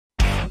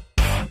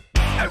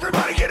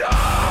Everybody get up!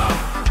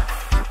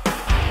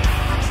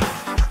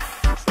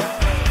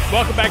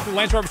 Welcome back to the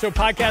Lance Roberts Show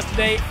podcast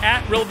today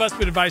at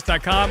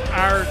realinvestmentadvice.com.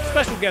 Our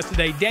special guest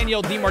today,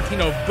 Danielle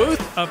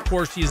DiMartino-Booth. Of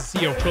course, she is the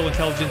CEO of Quill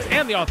Intelligence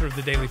and the author of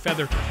The Daily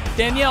Feather.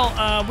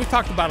 Danielle, we've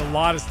talked about a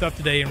lot of stuff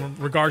today in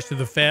regards to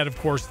the Fed. Of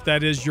course,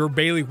 that is your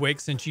bailiwick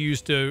since you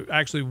used to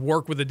actually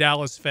work with the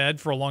Dallas Fed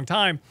for a long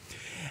time.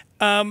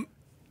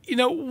 You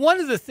know, one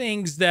of the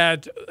things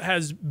that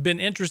has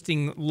been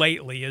interesting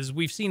lately is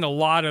we've seen a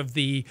lot of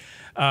the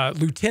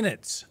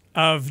lieutenants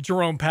of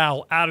Jerome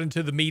Powell out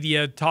into the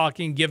media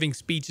talking, giving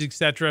speeches,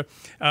 etc.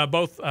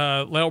 Both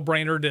Lael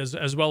Brainerd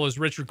as well as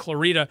Richard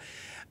Clarida,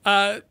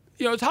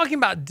 you know, talking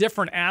about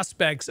different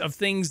aspects of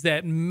things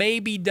that may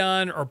be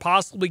done or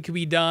possibly could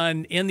be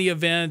done in the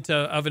event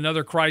of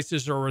another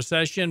crisis or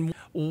recession.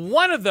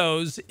 One of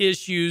those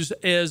issues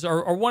is,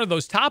 or one of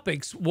those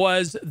topics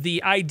was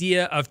the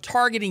idea of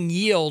targeting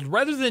yield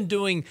rather than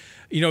doing,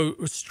 you know,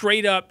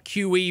 straight up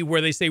QE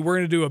where they say we're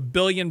going to do $1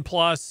 billion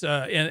plus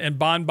in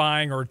bond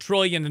buying or $1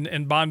 trillion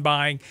in bond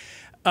buying.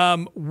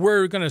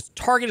 We're going to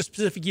target a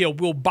specific yield.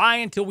 We'll buy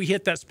until we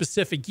hit that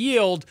specific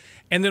yield,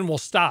 and then we'll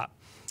stop.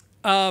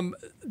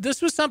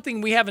 This was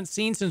something we haven't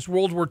seen since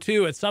World War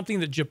II. It's something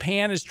that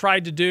Japan has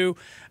tried to do.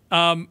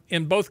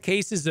 In both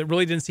cases, it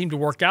really didn't seem to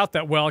work out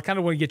that well. I kind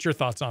of want to get your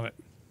thoughts on it.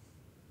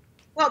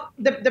 Well,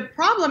 the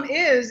problem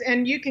is,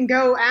 and you can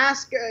go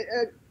ask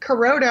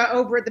Kuroda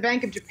over at the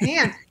Bank of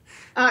Japan,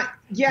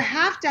 you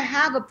have to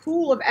have a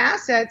pool of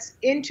assets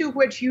into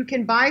which you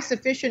can buy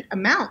sufficient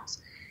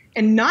amounts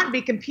and not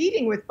be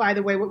competing with, by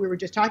the way, what we were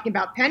just talking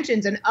about,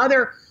 pensions and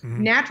other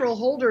natural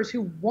holders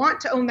who want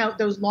to own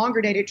those longer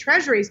dated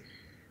treasuries.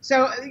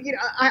 So, you know,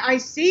 I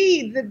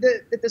see that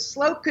the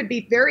slope could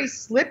be very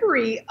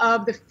slippery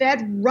of the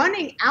Fed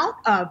running out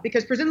of,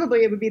 because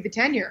presumably it would be the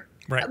 10-year.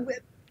 Right.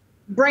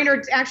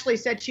 Brainerd actually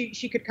said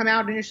she could come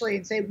out initially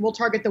and say, we'll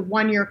target the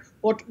 1 year,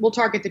 we'll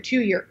target the 2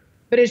 year.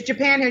 But as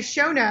Japan has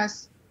shown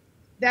us,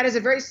 that is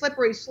a very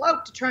slippery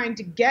slope to trying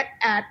to get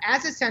at,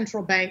 as a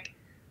central bank,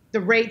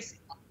 the rates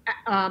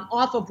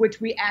off of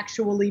which we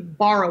actually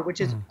borrow,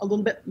 which is a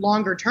little bit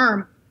longer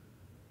term.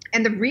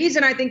 And the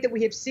reason I think that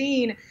we have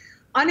seen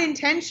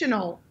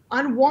unintentional,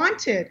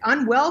 unwanted,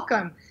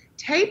 unwelcome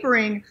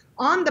tapering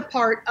on the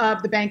part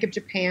of the Bank of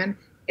Japan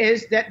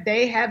is that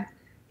they have,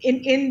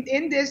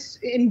 in this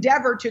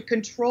endeavor to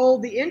control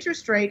the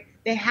interest rate,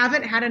 they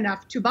haven't had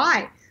enough to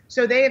buy.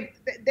 So they've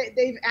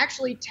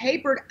actually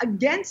tapered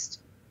against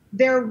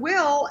their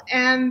will,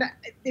 and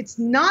it's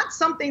not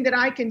something that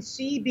I can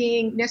see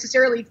being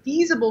necessarily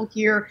feasible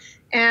here.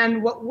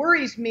 And what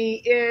worries me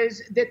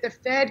is that the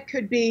Fed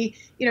could be,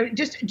 you know,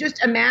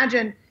 just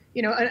imagine,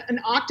 you know, an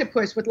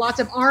octopus with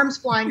lots of arms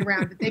flying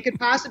around, that they could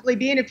possibly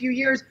be in a few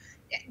years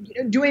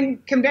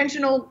doing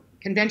conventional,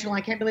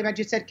 I can't believe I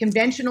just said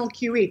conventional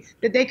QE,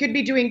 that they could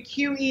be doing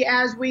QE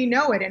as we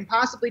know it and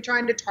possibly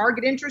trying to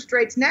target interest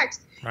rates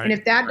next. Right. And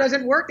if that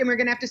doesn't work, then we're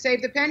going to have to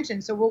save the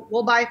pension. So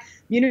we'll buy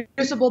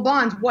municipal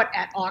bonds,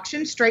 at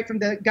auction, straight from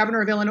the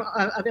governor of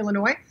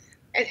Illinois.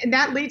 And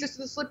that leads us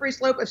to the slippery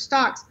slope of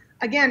stocks.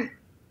 Again,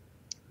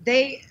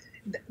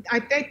 I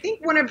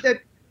think one of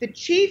the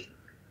chief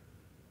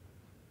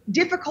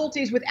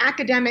difficulties with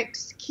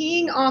academics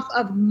keying off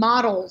of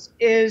models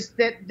is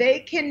that they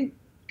can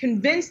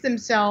convince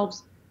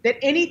themselves that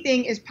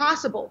anything is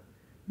possible.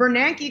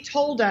 Bernanke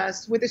told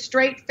us with a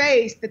straight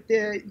face that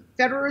the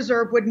Federal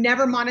Reserve would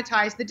never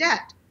monetize the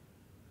debt.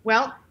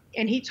 Well,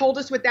 and he told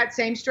us with that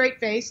same straight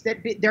face that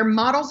their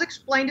models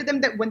explained to them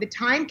that when the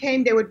time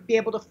came, they would be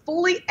able to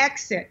fully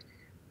exit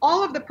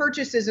all of the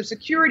purchases of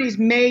securities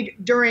made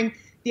during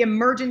the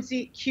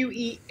emergency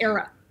QE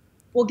era.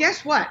 Well,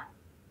 guess what?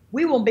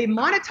 We will be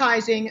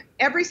monetizing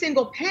every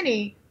single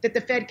penny that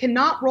the Fed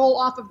cannot roll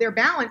off of their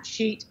balance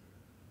sheet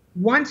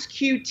once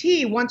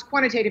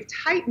quantitative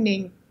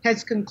tightening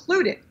has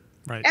concluded.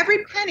 Right.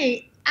 Every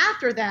penny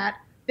after that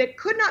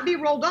could not be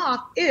rolled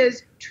off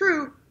is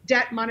true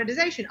debt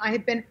monetization. I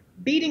have been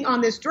beating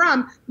on this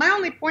drum. My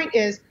only point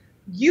is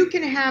you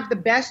can have the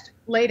best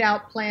laid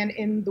out plan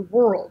in the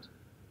world,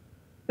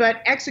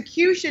 but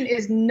execution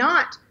is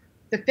not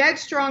the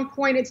Fed's strong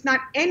point. It's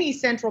not any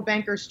central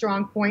banker's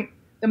strong point.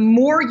 The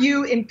more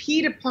you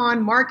impede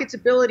upon markets'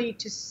 ability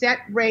to set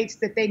rates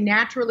that they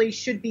naturally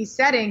should be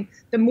setting,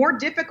 the more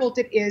difficult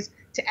it is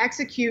to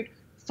execute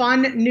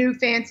fun, new,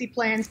 fancy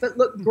plans that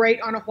look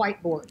great on a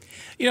whiteboard.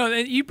 You know,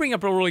 you bring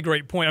up a really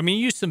great point. I mean,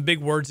 you use some big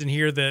words in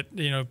here that,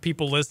 you know,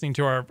 people listening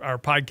to our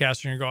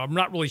podcast are going to go, I'm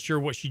not really sure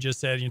what she just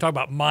said. You talk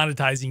about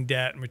monetizing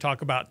debt, and we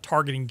talk about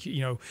targeting,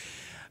 you know,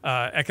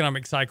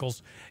 economic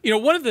cycles. You know,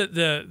 one of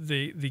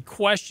the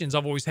questions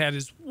I've always had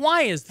is,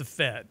 why is the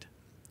Fed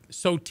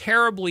so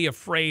terribly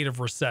afraid of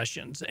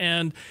recessions?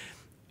 And,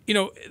 you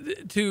know,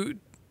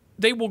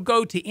 they will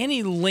go to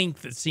any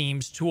length, it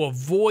seems, to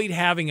avoid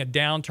having a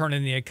downturn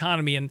in the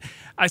economy. And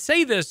I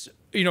say this,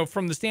 you know,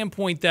 from the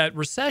standpoint that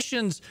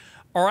recessions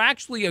are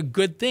actually a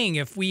good thing.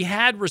 If we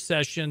had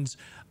recessions,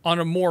 on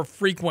a more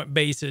frequent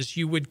basis.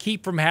 You would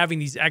keep from having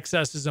these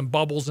excesses and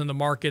bubbles in the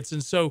markets.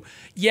 And so,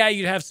 yeah,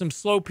 you'd have some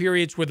slow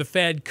periods where the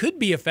Fed could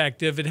be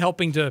effective at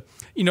helping to,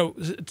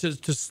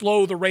 to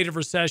slow the rate of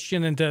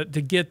recession and to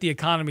get the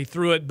economy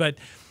through it. But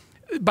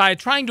by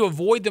trying to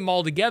avoid them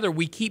altogether,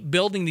 we keep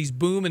building these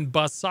boom and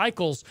bust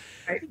cycles.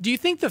 Right. Do you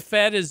think the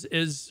Fed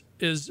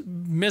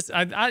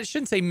I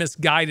shouldn't say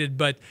misguided,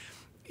 but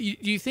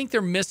do you think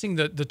they're missing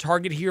the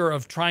target here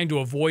of trying to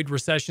avoid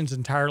recessions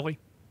entirely?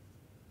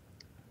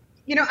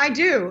 I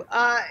do.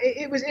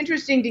 It was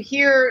interesting to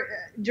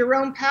hear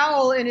Jerome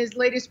Powell in his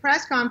latest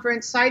press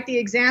conference cite the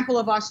example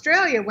of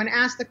Australia when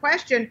asked the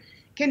question,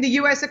 can the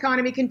U.S.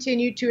 economy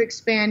continue to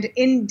expand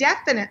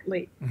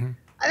indefinitely? Mm-hmm.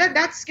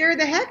 That scared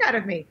the heck out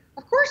of me.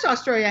 Of course,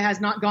 Australia has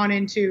not gone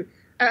into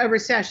a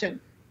recession.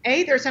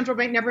 A, their central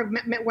bank never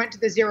went to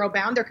the zero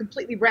bound. They're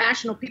completely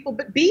rational people.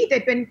 But B,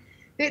 they've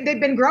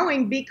been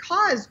growing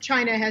because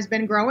China has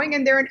been growing,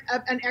 and they're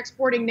an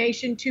exporting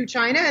nation to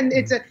China, and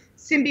it's a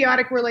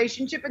symbiotic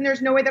relationship, and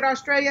there's no way that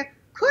Australia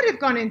could have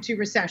gone into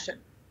recession.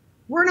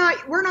 We're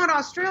not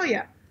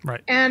Australia. Right.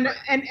 And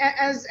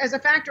as a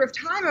factor of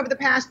time over the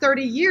past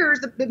 30 years,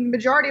 the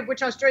majority of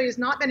which Australia has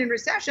not been in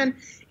recession,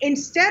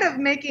 instead of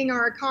making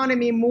our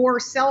economy more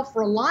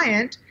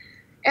self-reliant,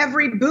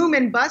 every boom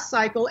and bust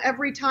cycle,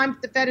 every time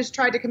the Fed has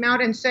tried to come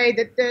out and say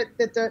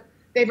that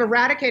they've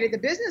eradicated the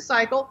business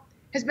cycle,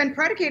 has been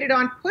predicated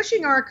on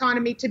pushing our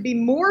economy to be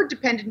more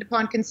dependent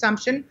upon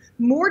consumption,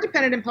 more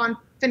dependent upon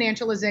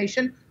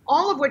financialization,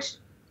 all of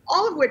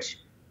which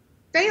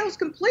fails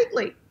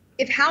completely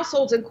if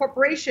households and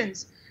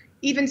corporations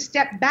even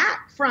step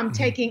back from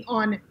taking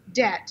on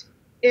debt,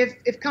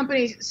 if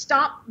companies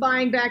stop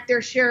buying back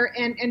their share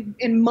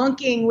and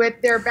monkeying with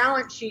their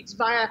balance sheets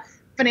via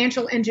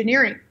financial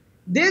engineering.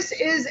 This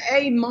is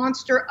a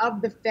monster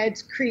of the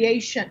Fed's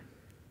creation,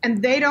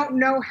 and they don't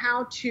know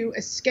how to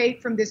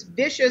escape from this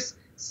vicious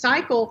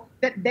cycle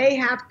that they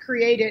have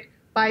created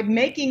by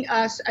making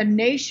us a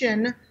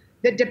nation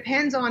that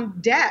depends on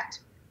debt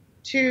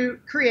to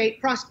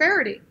create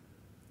prosperity.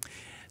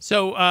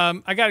 So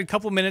I got a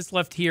couple minutes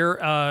left here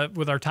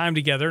with our time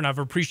together, and I've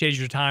appreciated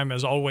your time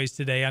as always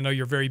today. I know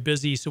you're very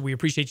busy, so we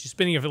appreciate you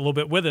spending it a little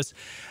bit with us.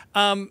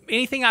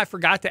 Anything I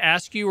forgot to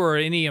ask you, or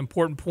any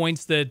important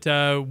points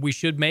that we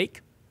should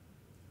make?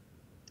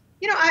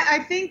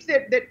 I think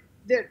that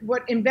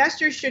what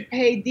investors should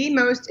pay the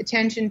most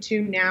attention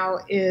to now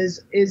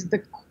is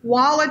the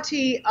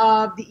quality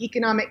of the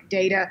economic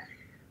data.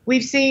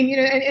 We've seen,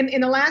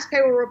 in the last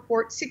payroll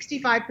report,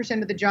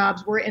 65% of the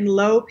jobs were in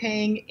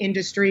low-paying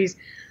industries.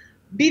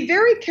 Be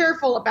very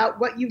careful about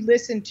what you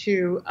listen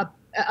to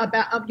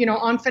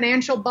on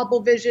financial bubble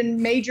vision,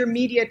 major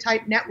media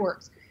type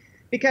networks,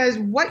 because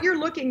what you're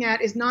looking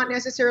at is not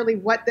necessarily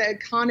what the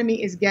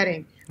economy is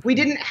getting. We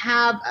didn't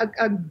have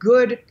a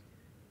good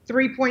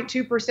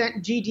 3.2%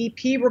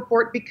 GDP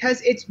report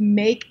because it's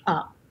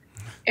make-up.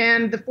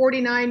 And the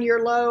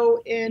 49-year low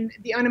in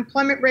the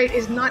unemployment rate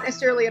is not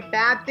necessarily a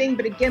bad thing.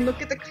 But again,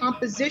 look at the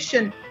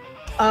composition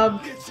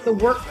of the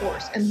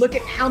workforce and look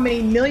at how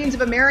many millions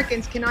of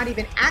Americans cannot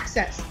even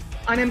access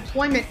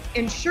unemployment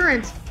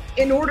insurance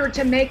in order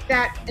to make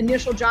that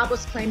initial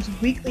jobless claims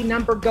weekly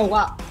number go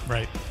up.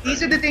 Right.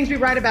 These are the things we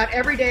write about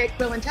every day at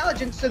Quill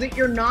Intelligence so that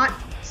you're not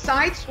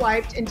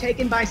sideswiped and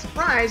taken by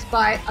surprise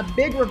by a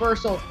big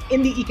reversal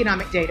in the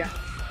economic data.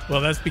 Well,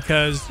 that's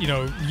because,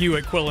 you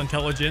at Quill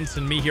Intelligence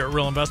and me here at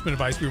Real Investment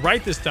Advice, we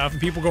write this stuff and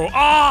people go,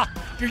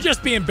 you're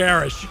just being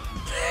bearish.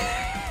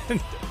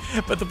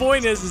 But the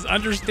point is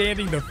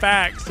understanding the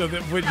facts so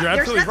that you're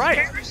absolutely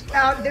right.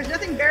 There's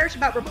nothing bearish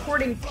about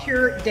reporting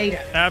pure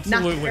data.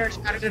 Absolutely. Nothing bearish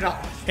about it at all.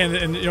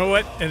 And you know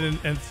what? And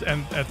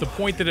at the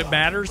point that it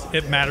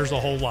matters a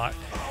whole lot.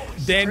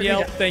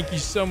 Danielle, thank you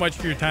so much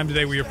for your time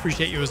today. We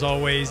appreciate you as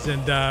always.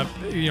 And,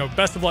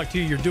 best of luck to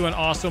you. You're doing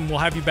awesome. We'll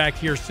have you back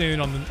here soon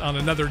on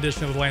another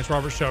edition of the Lance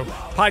Roberts Show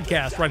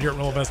podcast right here at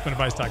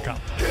RealInvestmentAdvice.com.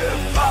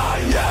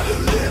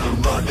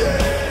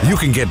 You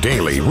can get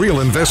daily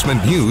real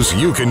investment news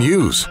you can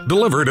use,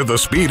 delivered at the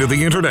speed of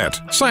the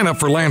internet. Sign up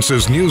for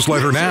Lance's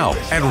newsletter now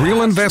at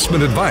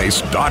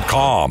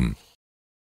RealInvestmentAdvice.com.